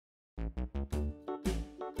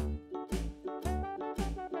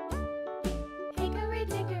Hickory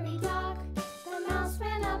dickory dock, the mouse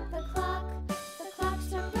ran up the clock. The clock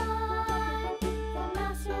struck one, the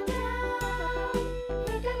mouse ran down.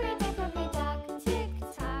 Hickory dickory dock, tick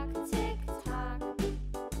tock, tick tock.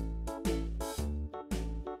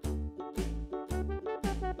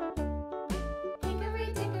 Hickory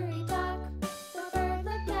dickory dock, the bird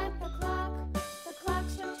looked at the clock. The clock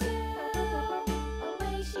struck two,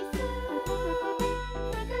 away she flew.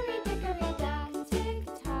 Hickory dickory dock, tick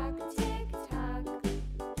tock, tick tock.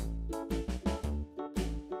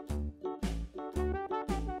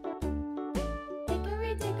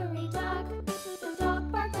 Hickory dickory dock, the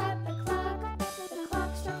dog barked at the clock. The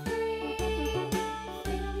clock struck three,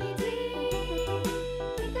 fiddly-dee.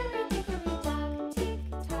 Hickory dickory dock, tick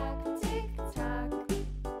tock, tick tock.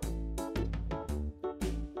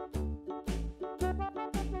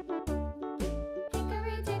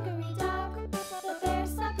 Hickory dickory dock, the bear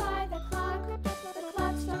sat by the clock. The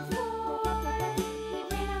clock struck four, he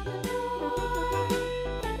ran out the door.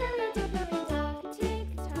 Hickory dickory dock, tick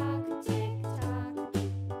tock, tick tock.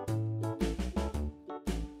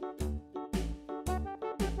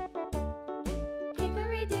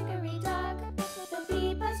 Hickory dickory dock, the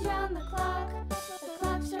bee buzzed round the clock. The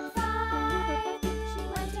clock struck five, she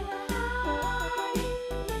went to her hive.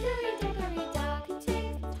 Hickory dickory dock,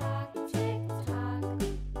 tick tock, tick tock.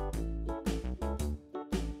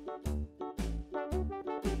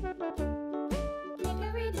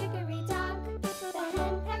 Hickory dickory dock, the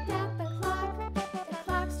hen pecked at the clock. The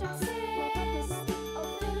clock struck six, oh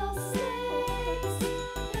fiddlesticks.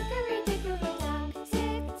 Hickory dickory dock,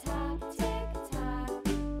 tick tock, tick tock.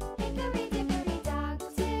 Hickory dickory dock,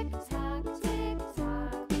 tick tock, tick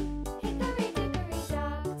tock. Hickory dickory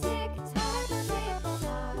dock, tick tock, tick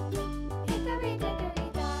tock. Hickory dickory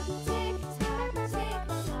dock, tick tock, tick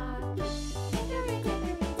tock. Hickory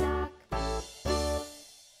dickory dock.